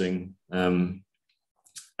grazing.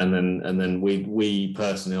 And then we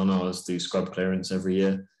personally on ours do scrub clearance every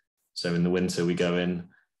year. So in the winter we go in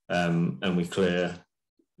and we clear,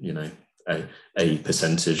 a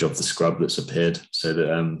percentage of the scrub that's appeared, so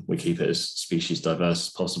that we keep it as species diverse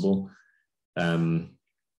as possible.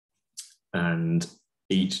 And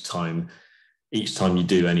each time you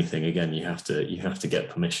do anything, again, you have to get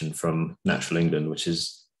permission from Natural England, which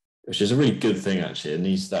is a really good thing actually. It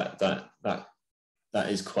needs that that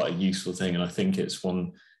is quite a useful thing, and I think it's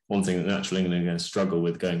one thing that Natural England are going to struggle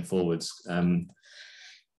with going forwards,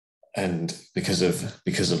 and because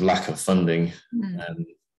of lack of funding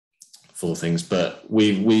for things. But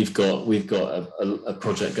we've got a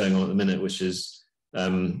project going on at the minute, which is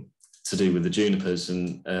to do with the junipers,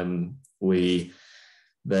 and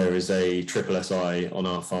there is a SSSI on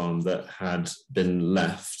our farm that had been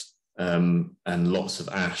left, and lots of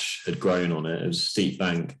ash had grown on it. It was a steep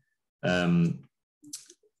bank, and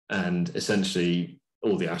essentially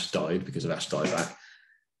all the ash died because of ash dieback.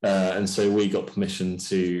 And so we got permission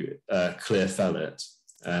to clear fell it,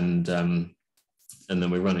 and then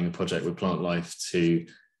we're running a project with Plant Life to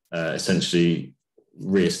essentially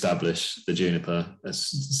re-establish the juniper, as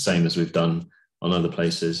the same as we've done on other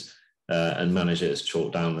places, and manage it as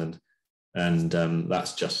chalk downland. And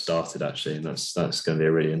that's just started, actually, and that's going to be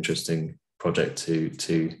a really interesting project to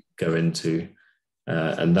go into.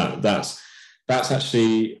 And that's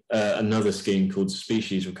actually another scheme called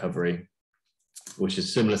species recovery, which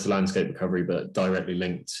is similar to landscape recovery, but directly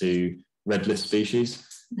linked to red list species,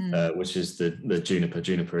 which is the juniper.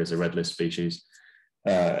 Juniper is a red list species.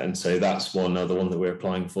 And so that's another one that we're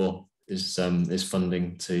applying for, is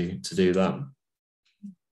funding to do that.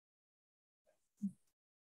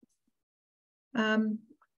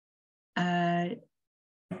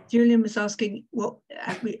 Julian was asking what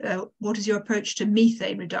is your approach to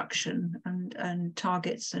methane reduction and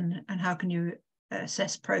targets, and how can you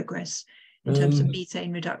assess progress in terms of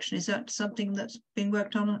methane reduction? Is that something that's being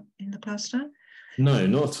worked on in the cluster? No,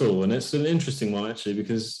 not at all, and it's an interesting one, actually,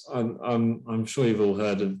 because I'm sure you've all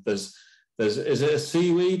heard of is it a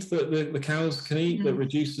seaweed that the cows can eat that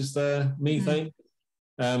reduces their methane?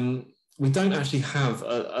 We don't actually have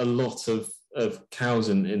a lot of cows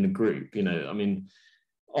in the group, you know. I mean,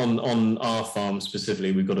 on our farm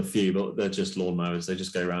specifically, we've got a few, but they're just lawnmowers. They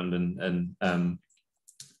just go around and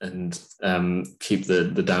keep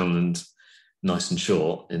the downland nice and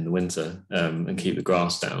short in the winter, and keep the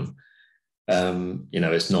grass down. You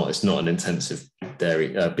know, it's not an intensive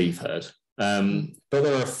dairy beef herd, but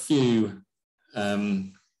there are a few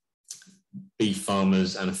beef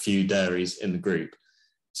farmers and a few dairies in the group.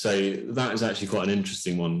 So that is actually quite an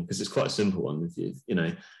interesting one, because it's quite a simple one. You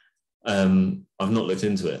know, I've not looked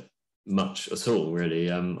into it much at all, really.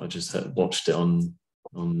 I just watched it on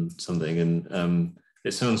something, and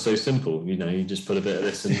it sounds so simple. You know, you just put a bit of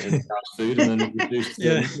this in cow's food, and then you reduce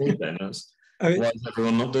the methane. Why is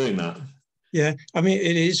everyone not doing that? Yeah, I mean,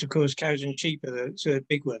 it is, of course, cows and sheep are the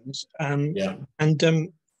big ones. And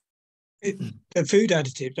the food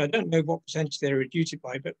additives, I don't know what percentage they're reduced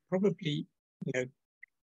by, but probably, you know,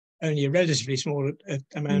 only a relatively small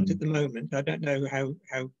amount at the moment. I don't know how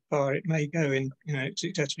far it may go in, you know,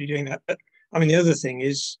 successfully doing that. But I mean, the other thing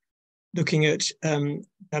is looking at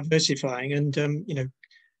diversifying and you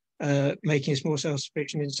know, making us more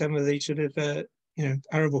self-sufficient in some of the sort of you know,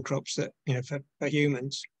 arable crops that, you know, for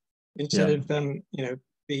humans, instead of you know,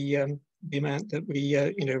 the amount that we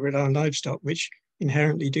you know, rely on livestock, which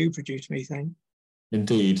inherently do produce methane.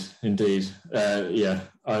 Indeed. Yeah,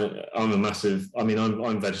 I'm a massive. I mean,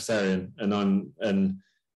 I'm vegetarian,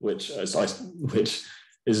 which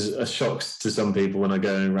is a shock to some people when I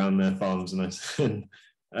go around their farms. And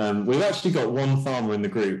we've actually got one farmer in the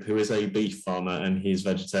group who is a beef farmer, and he's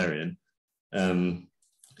vegetarian, and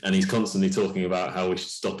he's constantly talking about how we should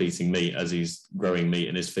stop eating meat as he's growing meat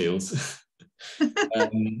in his fields.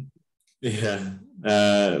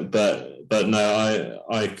 But no,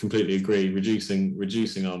 I completely agree.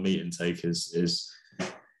 Reducing our meat intake is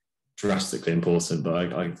drastically important.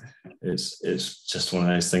 But it's just one of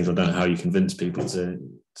those things. I don't know how you convince people to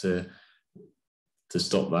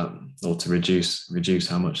stop that, or to reduce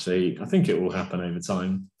how much they eat. I think it will happen over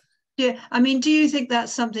time. Yeah, I mean, do you think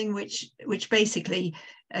that's something which basically,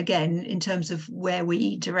 again, in terms of where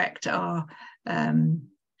we direct our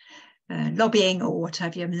lobbying or what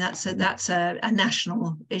have you, I mean, that's a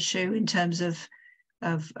national issue in terms of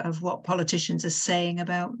what politicians are saying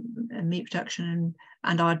about meat production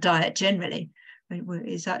and our diet generally?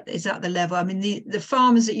 Is that the level? I mean, the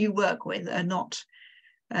farmers that you work with are not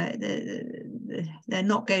they're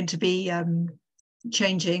not going to be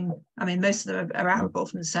changing. I mean, most of them are arable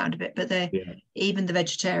from the sound of it, but even the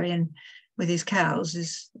vegetarian with his cows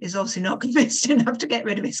is obviously not convinced enough to get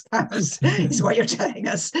rid of his cows, is what you're telling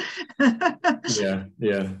us. No,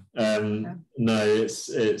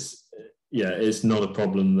 it's not a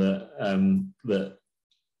problem that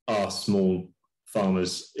our small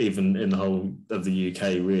farmers, even in the whole of the UK,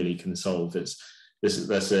 really can solve. It's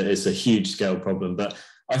a huge scale problem, but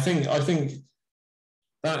I think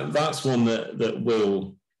that's one that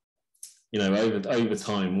will you know, over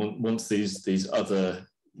time, once these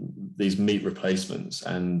meat replacements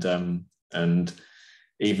and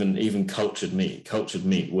even cultured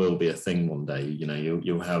meat will be a thing one day. You know,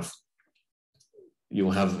 you'll have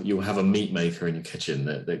a meat maker in your kitchen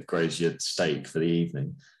that grows your steak for the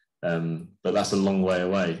evening, but that's a long way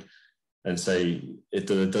away. And so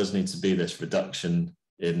there does need to be this reduction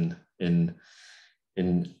in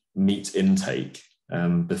meat intake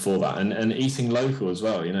before that, and eating local as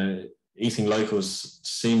well. You know, eating local is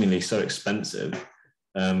seemingly so expensive,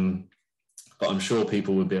 but I'm sure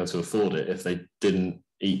people would be able to afford it if they didn't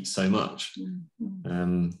eat so much.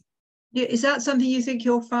 Is that something you think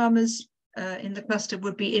your farmers in the cluster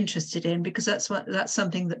would be interested in? Because that's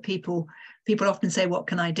something that people often say, what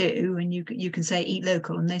can I do? And you can say eat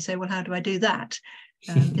local, and they say, well, how do I do that?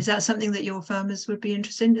 Is that something that your farmers would be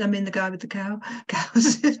interested in? I mean, the guy with the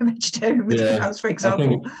cows, the vegetarian with the cows, for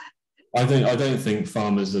example. I don't think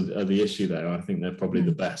farmers are the issue there. I think they're probably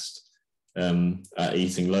the best at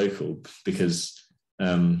eating local, because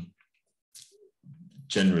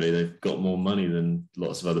generally they've got more money than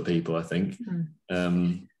lots of other people, I think.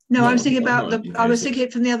 No, I was thinking I was thinking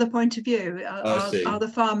it from the other point of view. Are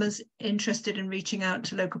the farmers interested in reaching out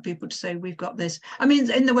to local people to say, we've got this? I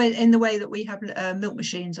mean, in the way that we have milk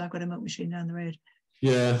machines. I've got a milk machine down the road.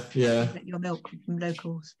 Yeah. Get your milk from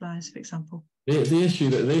local suppliers, for example. The issue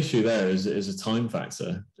there is a time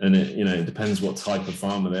factor, and it depends what type of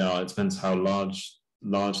farmer they are. It depends how large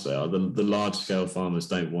they are. The large scale farmers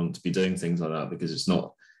don't want to be doing things like that because it's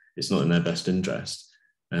not in their best interest.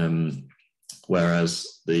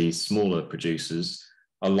 Whereas the smaller producers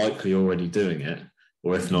are likely already doing it,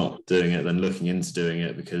 or if not doing it, then looking into doing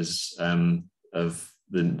it because of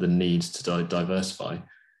the need to diversify.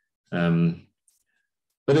 But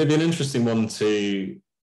it'd be an interesting one to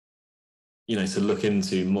look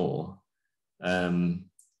into more, and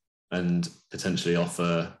potentially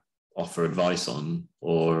offer advice on,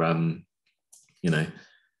 or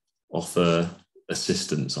offer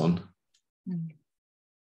assistance on.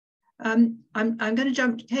 I'm going to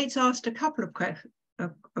jump. Kate's asked a couple of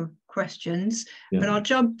questions, but I'll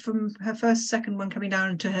jump from her second one coming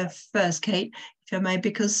down to her first, Kate, if I may,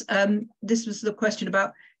 because this was the question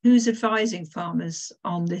about who's advising farmers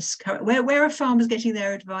on this. Where are farmers getting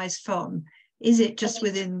their advice from? Is it just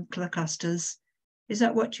within the clusters? Is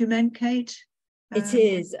that what you meant, Kate? It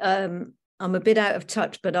is. I'm a bit out of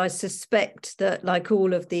touch, but I suspect that, like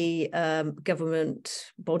all of the government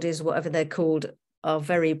bodies, whatever they're called, are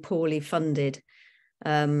very poorly funded.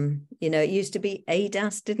 It used to be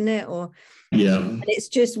ADAS, didn't it? And it's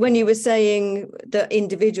just, when you were saying that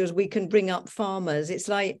individuals, we can bring up farmers, it's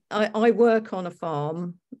like I work on a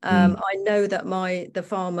farm. I know that the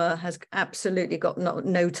farmer has absolutely got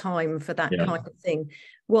no time for that kind of thing.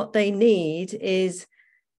 What they need is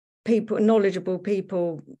knowledgeable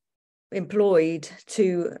people employed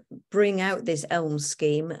to bring out this ELMs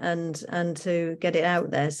scheme and to get it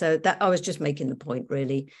out there. So that I was just making the point,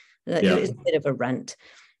 really. It was a bit of a rant.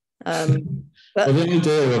 But the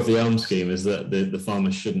idea of the ELMs scheme is that the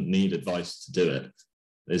farmers shouldn't need advice to do it.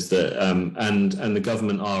 Is that and the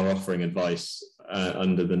government are offering advice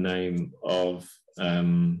under the name of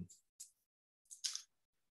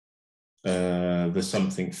the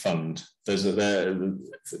something fund.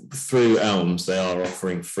 Through ELMs they are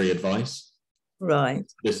offering free advice. Right.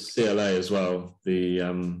 This CLA as well. I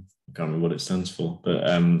can't remember what it stands for, but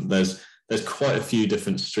there's quite a few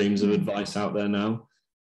different streams of advice out there now.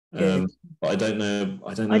 But I don't know.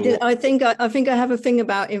 I think I have a thing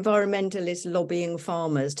about environmentalists lobbying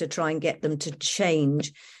farmers to try and get them to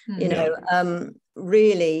change.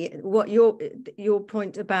 Really, what your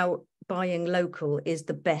point about buying local is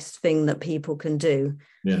the best thing that people can do,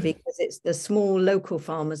 because it's the small local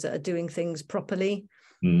farmers that are doing things properly.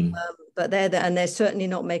 But they're certainly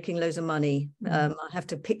not making loads of money. I have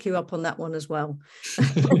to pick you up on that one as well.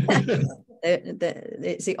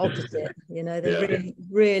 It's the opposite, they're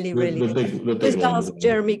really just ask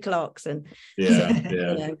Jeremy Clarkson.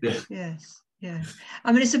 Yes.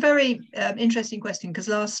 I mean, it's a very interesting question, because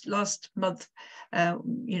last month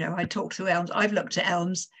I talked to ELMs. I've looked at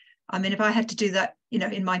ELMs. I mean, if I had to do that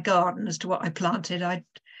in my garden as to what I planted,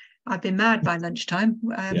 I'd be mad by lunchtime,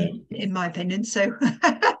 in my opinion. So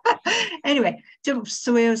anyway, so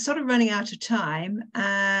we're sort of running out of time,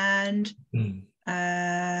 and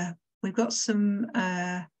we've got some,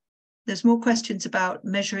 there's more questions about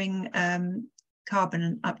measuring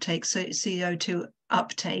carbon uptake, so CO2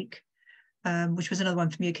 uptake, which was another one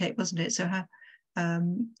from you, Kate, wasn't it? So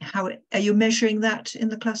how are you measuring that in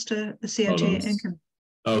the cluster, the CO2 income?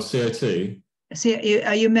 Oh, CO2?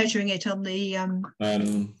 Are you measuring it on the...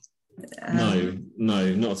 No,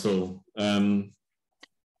 not at all.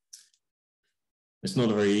 It's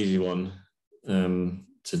not a very easy one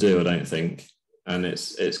to do, I don't think, and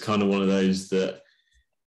it's kind of one of those that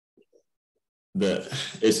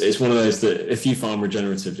it's one of those that if you farm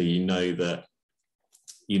regeneratively,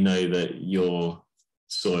 you know that your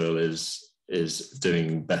soil is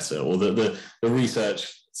doing better, or that the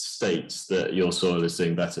research states that your soil is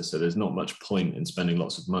doing better. So there's not much point in spending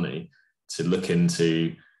lots of money to look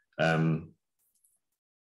into the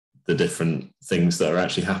different things that are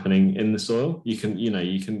actually happening in the soil. You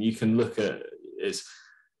can look at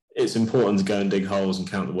it's important to go and dig holes and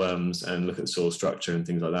count the worms and look at the soil structure and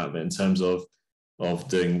things like that. But in terms of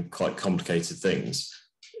doing quite complicated things,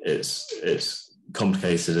 it's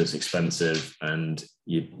complicated, it's expensive, and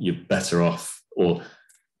you're better off, or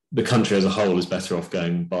the country as a whole is better off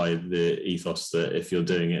going by the ethos that if you're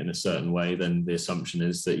doing it in a certain way, then the assumption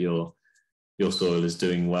is that your soil is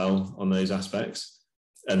doing well on those aspects,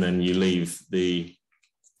 and then you leave the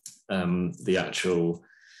actual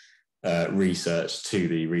research to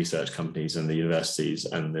the research companies and the universities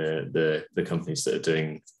and the companies that are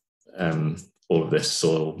doing all of this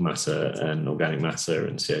soil matter and organic matter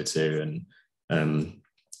and CO2 and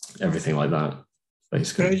everything like that,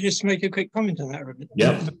 basically. Could I just make a quick comment on that, Robin?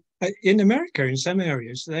 Yeah. In America, in some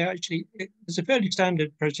areas, there's a fairly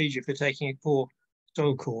standard procedure for taking a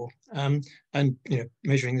soil core and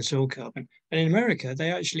measuring the soil carbon. And in America, they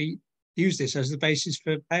actually use this as the basis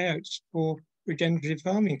for payouts for regenerative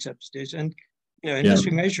farming subsidies. And unless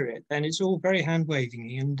we measure it, then it's all very hand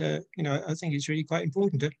waving. And I think it's really quite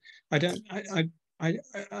important. I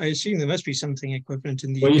assume there must be something equivalent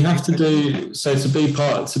in the. Well, you have to do so to be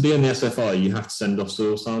in the SFI. You have to send off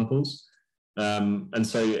soil samples, and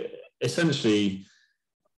so essentially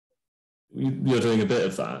you're doing a bit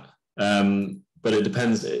of that. But it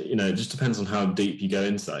depends. It just depends on how deep you go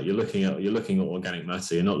into that. You're looking at organic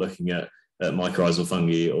matter. You're not looking at mycorrhizal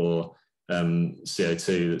fungi or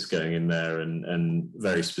CO2 that's going in there and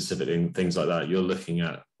very specific things like that. You're looking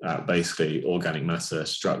at basically organic matter,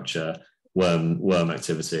 structure, worm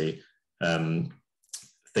activity,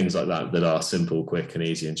 things like that are simple, quick, and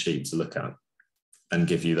easy and cheap to look at, and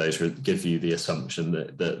give you the assumption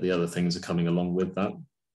that the other things are coming along with that.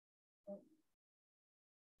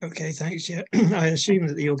 Okay, thanks. Yeah, I assume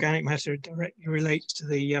that the organic matter directly relates to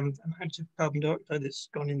the amount of carbon dioxide that's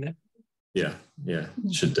gone in there. Yeah,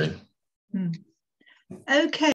 should do. Okay.